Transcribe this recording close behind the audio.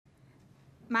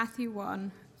Matthew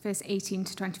 1, verse 18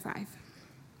 to 25.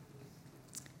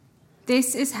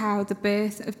 This is how the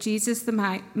birth of Jesus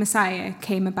the Messiah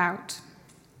came about.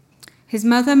 His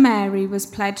mother Mary was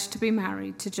pledged to be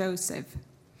married to Joseph,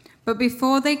 but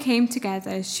before they came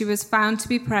together, she was found to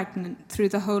be pregnant through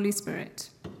the Holy Spirit.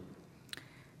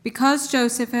 Because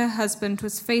Joseph, her husband,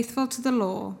 was faithful to the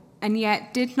law and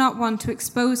yet did not want to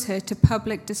expose her to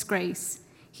public disgrace,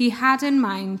 he had in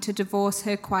mind to divorce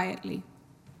her quietly.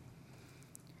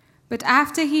 But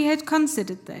after he had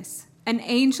considered this, an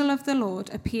angel of the Lord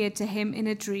appeared to him in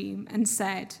a dream and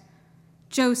said,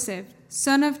 "Joseph,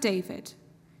 son of David,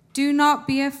 do not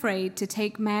be afraid to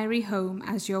take Mary home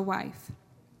as your wife,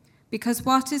 because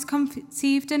what is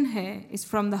conceived in her is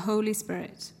from the Holy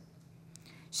Spirit.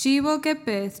 She will give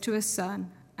birth to a son,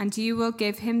 and you will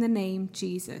give him the name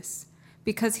Jesus,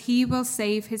 because he will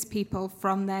save his people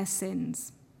from their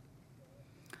sins."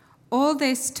 All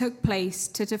this took place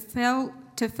to fulfill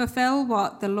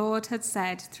what the Lord had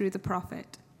said through the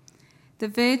prophet. The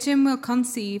virgin will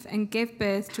conceive and give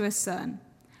birth to a son,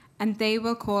 and they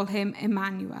will call him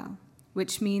Emmanuel,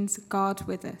 which means God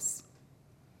with us.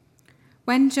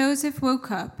 When Joseph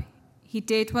woke up, he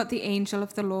did what the angel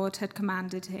of the Lord had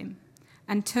commanded him,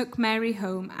 and took Mary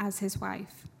home as his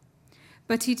wife.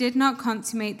 But he did not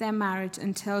consummate their marriage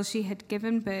until she had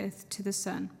given birth to the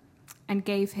son, and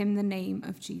gave him the name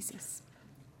of Jesus.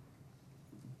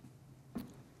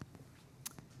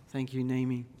 Thank you,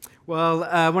 Naomi. Well,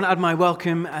 I want to add my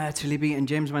welcome to Libby and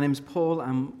James. My name's Paul.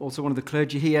 I'm also one of the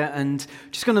clergy here, and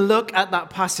just going to look at that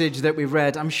passage that we've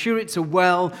read. I'm sure it's a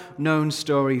well-known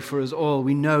story for us all.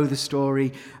 We know the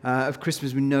story of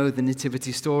Christmas. We know the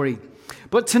nativity story.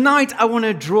 But tonight, I want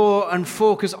to draw and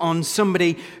focus on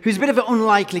somebody who's a bit of an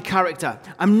unlikely character.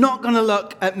 I'm not going to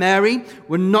look at Mary.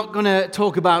 We're not going to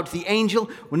talk about the angel.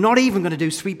 We're not even going to do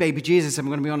sweet baby Jesus, I'm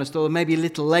going to be honest, or maybe a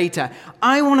little later.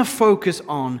 I want to focus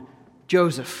on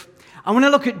Joseph. I want to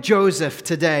look at Joseph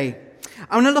today.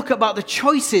 I want to look about the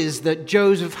choices that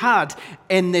Joseph had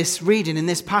in this reading, in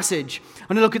this passage. I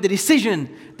want to look at the decision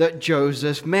that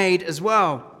Joseph made as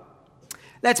well.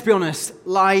 Let's be honest,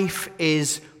 life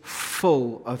is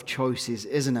full of choices,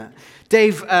 isn't it?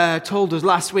 Dave told us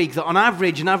last week that on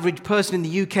average, an average person in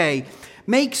the UK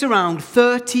makes around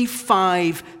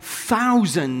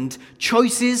 35,000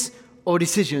 choices or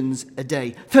decisions a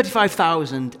day.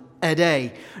 35,000 a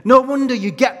day. No wonder you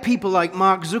get people like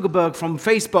Mark Zuckerberg from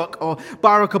Facebook or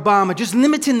Barack Obama just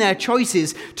limiting their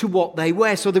choices to what they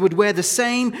wear. So they would wear the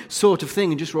same sort of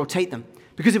thing and just rotate them,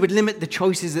 because it would limit the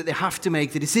choices that they have to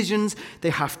make, the decisions they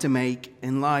have to make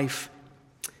in life.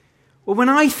 Well, when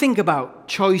I think about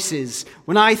choices,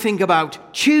 when I think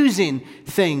about choosing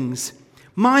things,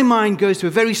 my mind goes to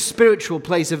a very spiritual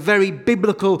place, a very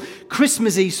biblical,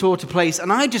 Christmassy sort of place,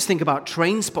 and I just think about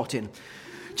Train Spotting.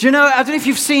 Do you know, I don't know if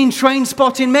you've seen Train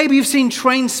Spotting, maybe you've seen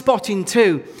Train Spotting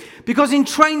 2, because in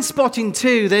Train Spotting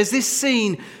 2, there's this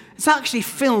scene, it's actually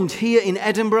filmed here in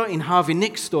Edinburgh, in Harvey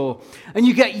Nick's store, and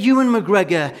you get Ewan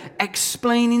McGregor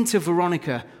explaining to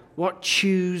Veronica what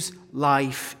choose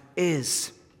life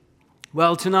is.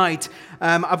 Well, tonight,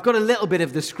 I've got a little bit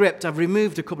of the script. I've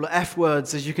removed a couple of F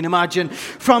words, as you can imagine,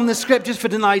 from the script just for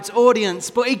tonight's audience.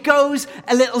 But it goes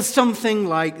a little something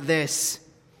like this.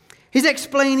 He's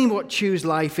explaining what Choose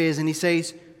Life is, and he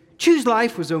says, Choose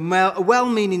Life was a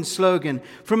well-meaning slogan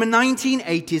from a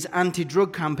 1980s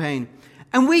anti-drug campaign.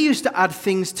 And we used to add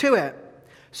things to it.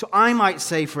 So I might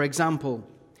say, for example,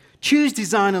 choose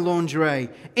designer lingerie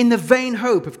in the vain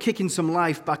hope of kicking some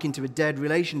life back into a dead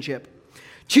relationship.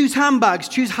 Choose handbags,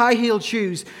 choose high-heeled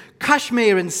shoes,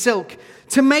 cashmere and silk,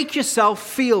 to make yourself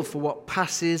feel for what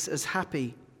passes as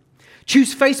happy.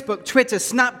 Choose Facebook, Twitter,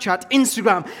 Snapchat,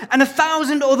 Instagram, and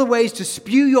 1,000 other ways to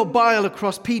spew your bile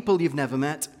across people you've never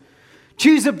met.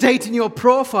 Choose updating your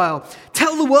profile.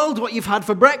 Tell the world what you've had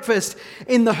for breakfast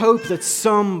in the hope that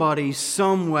somebody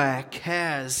somewhere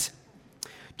cares.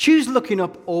 Choose looking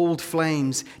up old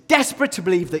flames, desperate to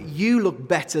believe that you look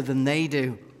better than they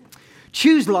do.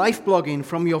 Choose life blogging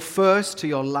from your first to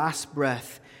your last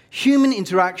breath. Human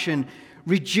interaction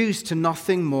reduced to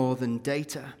nothing more than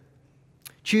data.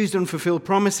 Choose unfulfilled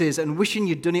promises and wishing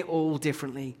you'd done it all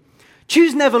differently.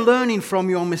 Choose never learning from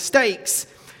your mistakes.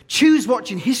 Choose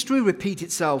watching history repeat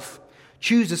itself.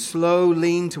 Choose a slow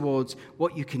lean towards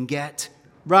what you can get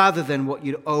rather than what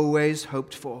you'd always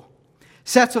hoped for.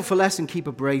 Settle for less and keep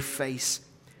a brave face.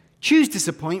 Choose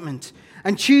disappointment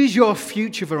and choose your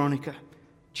future, Veronica.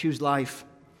 Choose life.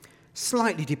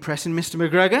 Slightly depressing, Mr.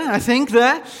 McGregor, I think,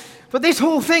 there. But this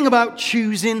whole thing about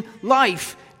choosing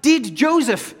life. Did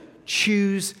Joseph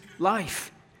choose life?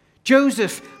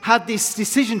 Joseph had this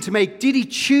decision to make. Did he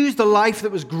choose the life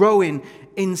that was growing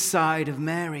inside of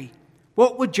Mary.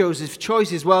 What were Joseph's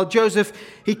choices? Well, Joseph,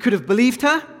 he could have believed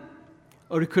her,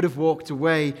 or he could have walked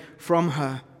away from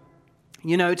her.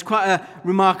 You know, it's quite a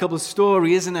remarkable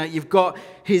story, isn't it? You've got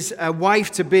his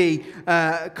wife-to-be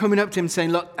coming up to him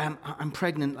saying, look, I'm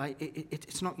pregnant.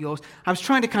 It's not yours. I was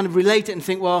trying to kind of relate it and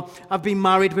think, well, I've been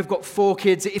married. We've got 4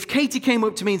 kids. If Katie came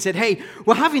up to me and said, hey,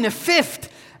 we're having a 5th,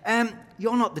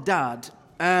 you're not the dad.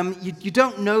 You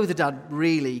don't know the dad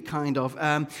really, kind of.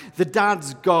 The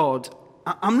dad's God.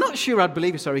 I'm not sure I'd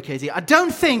believe her. Sorry, Katie. I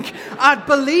don't think I'd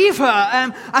believe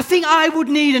her. I think I would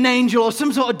need an angel or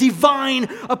some sort of divine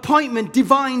appointment,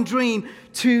 divine dream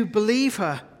to believe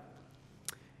her.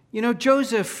 You know,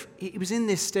 Joseph, he was in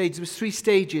this stage. There was 3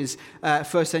 stages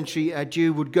first century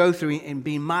Jew would go through in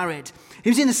being married. He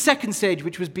was in the second stage,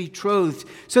 which was betrothed.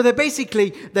 So they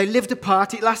lived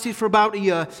apart. It lasted for about a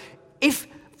year. If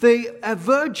the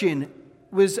virgin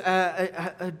was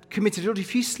committed adultery,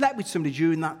 if she slept with somebody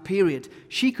during that period,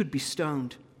 she could be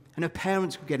stoned, and her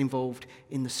parents would get involved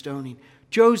in the stoning.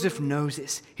 Joseph knows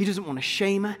this. He doesn't want to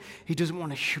shame her. He doesn't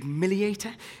want to humiliate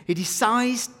her. He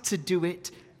decides to do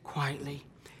it quietly.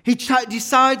 He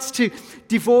decides to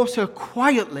divorce her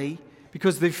quietly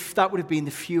because that would have been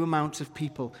the few amounts of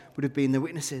people would have been the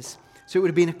witnesses. So it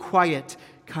would have been a quiet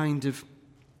kind of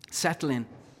settling.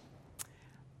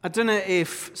 I don't know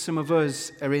if some of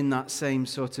us are in that same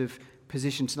sort of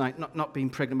position tonight, not being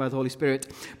pregnant by the Holy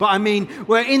Spirit, but I mean,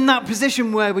 we're in that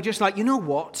position where we're just like, you know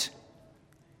what?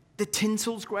 The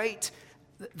tinsel's great.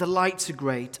 The lights are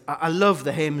great. I love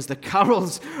the hymns. The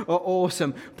carols are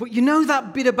awesome. But you know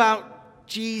that bit about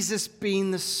Jesus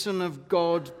being the Son of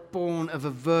God, born of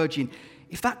a virgin?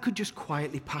 If that could just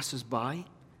quietly pass us by,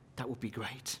 that would be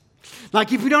great.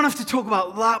 Like, if we don't have to talk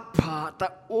about that part,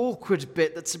 that awkward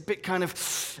bit that's a bit kind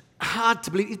of hard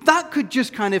to believe, if that could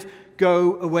just kind of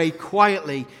go away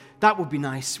quietly, that would be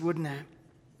nice, wouldn't it?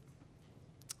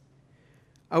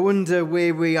 I wonder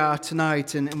where we are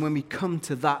tonight, and when we come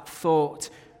to that thought,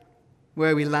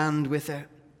 where we land with it.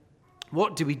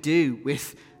 What do we do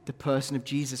with the person of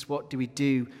Jesus? What do we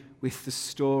do with the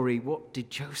story? What did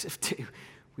Joseph do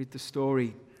with the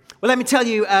story? Well, let me tell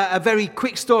you a very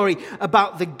quick story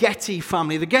about the Getty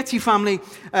family. The Getty family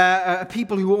are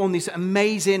people who own this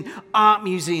amazing art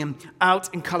museum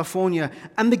out in California.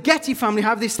 And the Getty family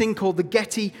have this thing called the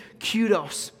Getty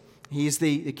Kudos. He is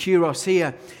the Kuros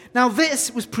here. Now,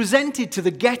 this was presented to the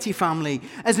Getty family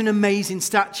as an amazing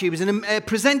statue. It was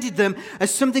presented them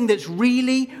as something that's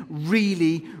really,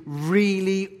 really,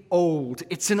 really old.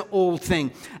 It's an old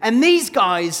thing. And these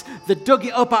guys that dug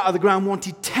it up out of the ground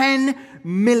wanted $10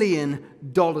 million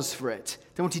for it.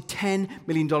 They wanted $10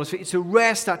 million for it. It's a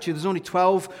rare statue. There's only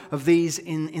 12 of these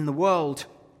in the world.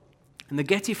 And the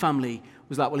Getty family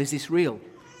was like, well, is this real?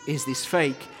 Is this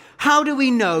fake? How do we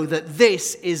know that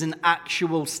this is an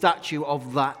actual statue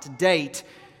of that date?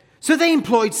 So they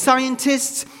employed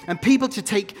scientists and people to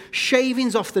take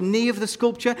shavings off the knee of the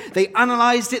sculpture. They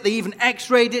analyzed it. They even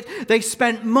x-rayed it. They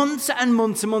spent months and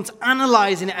months and months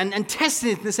analyzing it and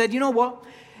testing it. And they said, you know what?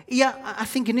 Yeah, I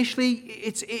think initially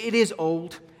it is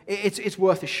old. It's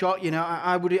worth a shot. You know,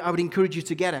 I would encourage you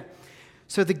to get it.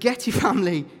 So the Getty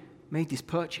family made this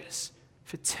purchase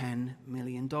for $10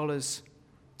 million.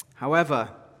 However,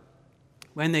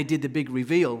 when they did the big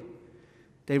reveal,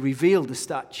 they revealed the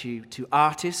statue to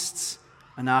artists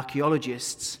and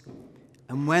archaeologists.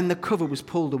 And when the cover was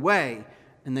pulled away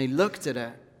and they looked at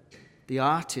it, the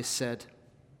artist said,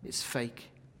 it's fake.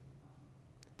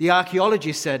 The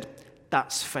archaeologist said,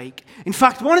 that's fake. In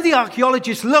fact, one of the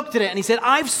archaeologists looked at it and he said,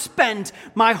 I've spent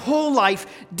my whole life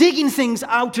digging things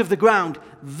out of the ground.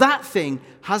 That thing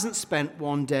hasn't spent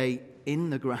one day in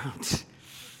the ground.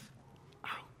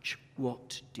 Ouch.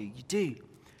 What do you do?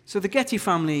 So the Getty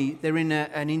family, they're in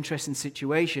an interesting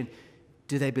situation.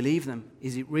 Do they believe them?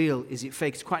 Is it real? Is it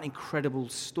fake? It's quite an incredible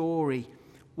story.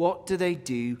 What do they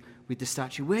do with the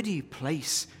statue? Where do you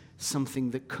place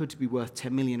something that could be worth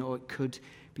 $10 million or it could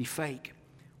be fake?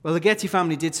 Well, the Getty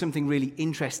family did something really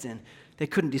interesting. They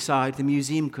couldn't decide. The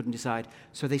museum couldn't decide.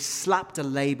 So they slapped a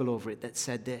label over it that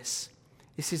said this.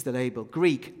 This is the label.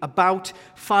 Greek, about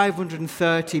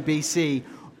 530 BC,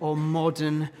 or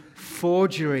modern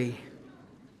forgery.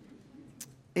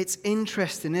 It's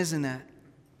interesting, isn't it?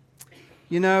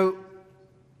 You know,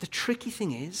 the tricky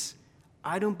thing is,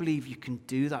 I don't believe you can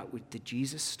do that with the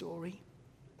Jesus story.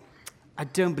 I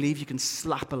don't believe you can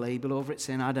slap a label over it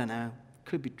saying, I don't know,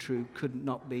 could be true, could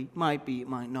not be, might be, it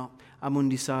might not. I'm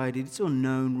undecided. It's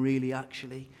unknown, really,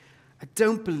 actually. I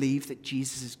don't believe that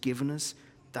Jesus has given us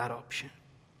that option.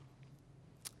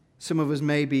 Some of us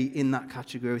may be in that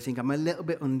category. We think, I'm a little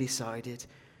bit undecided.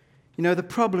 You know, the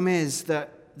problem is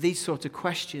that these sort of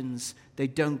questions, they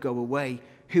don't go away.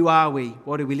 Who are we?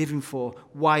 What are we living for?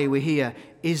 Why are we here?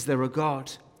 Is there a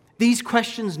God? These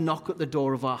questions knock at the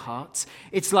door of our hearts.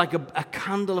 It's like a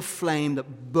candle of flame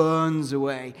that burns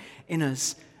away in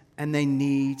us, and they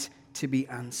need to be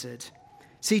answered.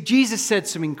 See, Jesus said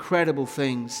some incredible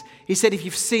things. He said, if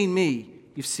you've seen me,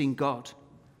 you've seen God.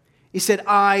 He said,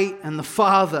 I and the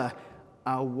Father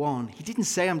are one. He didn't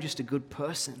say I'm just a good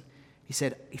person. He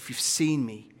said, if you've seen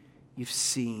me, you've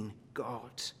seen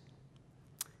God.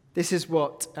 This is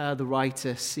what the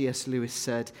writer C.S. Lewis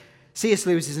said. C.S.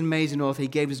 Lewis is an amazing author. He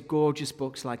gave us gorgeous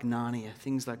books like Narnia,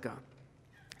 things like that.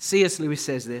 C.S. Lewis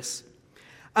says this: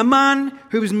 a man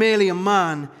who was merely a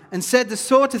man and said the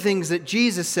sort of things that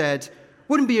Jesus said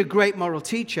wouldn't be a great moral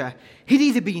teacher. He'd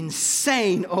either be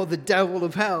insane or the devil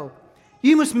of hell.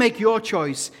 You must make your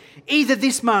choice. Either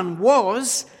this man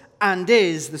was and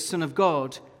is the Son of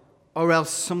God, or else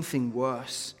something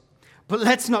worse. But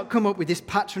let's not come up with this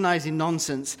patronizing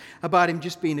nonsense about him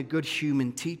just being a good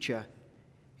human teacher.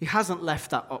 He hasn't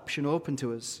left that option open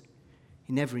to us.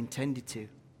 He never intended to.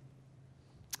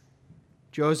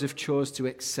 Joseph chose to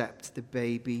accept the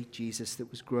baby Jesus that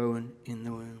was growing in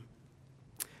the womb.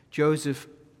 Joseph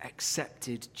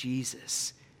accepted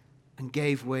Jesus and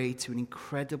gave way to an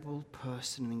incredible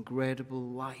person, an incredible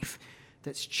life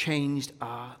that's changed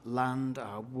our land,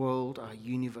 our world, our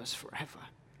universe forever.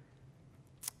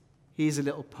 Here's a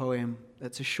little poem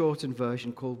that's a shortened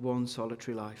version called One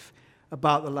Solitary Life,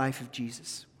 about the life of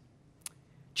Jesus.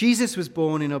 Jesus was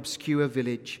born in an obscure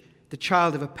village, the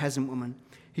child of a peasant woman.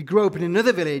 He grew up in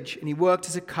another village and he worked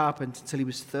as a carpenter until he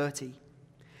was 30.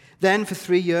 Then for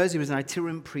 3 years he was an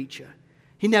itinerant preacher.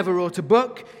 He never wrote a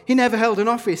book, he never held an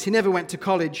office, he never went to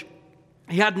college.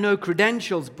 He had no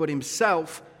credentials but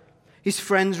himself. His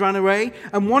friends ran away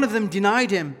and one of them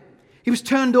denied him. He was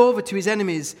turned over to his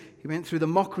enemies. He went through the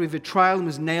mockery of a trial and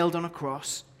was nailed on a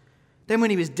cross. Then when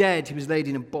he was dead, he was laid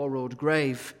in a borrowed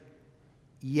grave.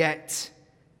 Yet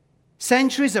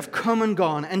centuries have come and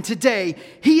gone, and today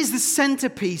he is the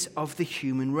centerpiece of the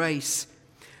human race.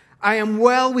 I am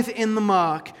well within the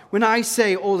mark when I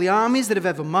say all the armies that have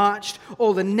ever marched,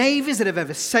 all the navies that have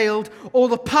ever sailed, all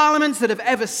the parliaments that have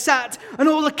ever sat, and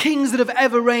all the kings that have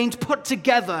ever reigned put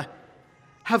together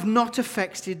have not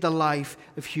affected the life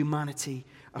of humanity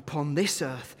upon this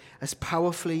earth as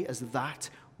powerfully as that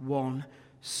one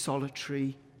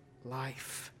solitary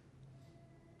life.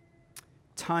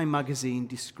 Time magazine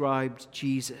described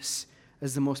Jesus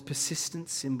as the most persistent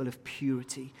symbol of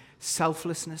purity,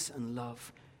 selflessness, and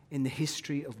love in the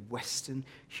history of Western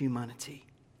humanity.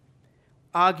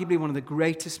 Arguably one of the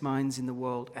greatest minds in the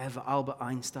world ever, Albert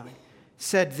Einstein,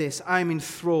 said this: I am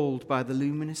enthralled by the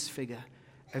luminous figure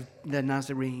of the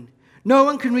Nazarene. No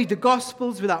one can read the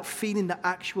Gospels without feeling the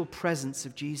actual presence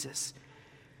of Jesus.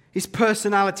 His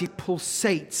personality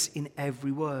pulsates in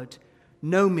every word.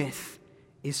 No myth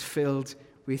is filled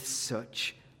with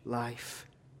such life.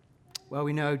 Well,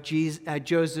 we know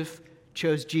Joseph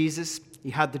chose Jesus.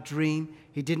 He had the dream.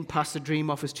 He didn't pass the dream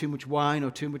off as too much wine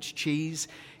or too much cheese.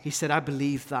 He said, I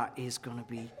believe that is going to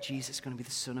be Jesus, going to be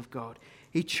the Son of God.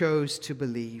 He chose to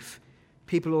believe.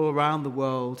 People all around the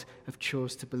world have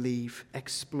chose to believe,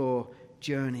 explore,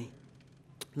 journey.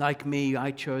 Like me,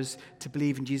 I chose to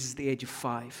believe in Jesus at the age of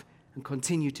 5 and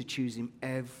continue to choose him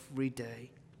every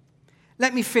day.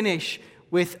 Let me finish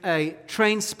with a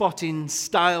Trainspotting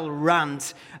style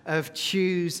rant of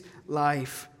choose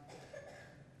life.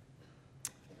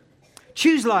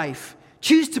 Choose life.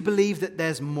 Choose to believe that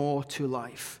there's more to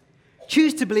life.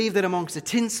 Choose to believe that amongst the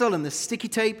tinsel and the sticky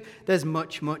tape, there's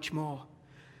much, much more.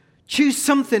 Choose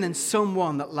something and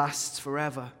someone that lasts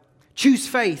forever. Choose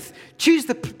faith. Choose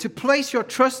to place your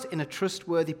trust in a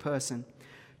trustworthy person.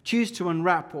 Choose to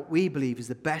unwrap what we believe is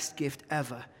the best gift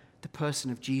ever, the person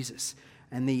of Jesus,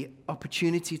 and the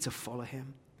opportunity to follow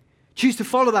him. Choose to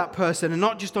follow that person, and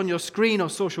not just on your screen or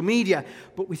social media,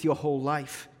 but with your whole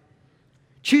life.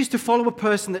 Choose to follow a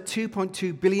person that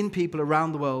 2.2 billion people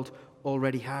around the world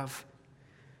already have.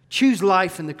 Choose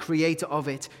life and the creator of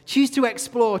it. Choose to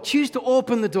explore. Choose to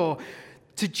open the door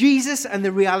to Jesus and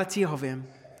the reality of him.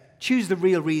 Choose the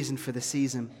real reason for the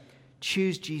season.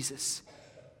 Choose Jesus.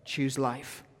 Choose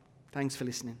life. Thanks for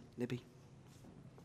listening, Libby.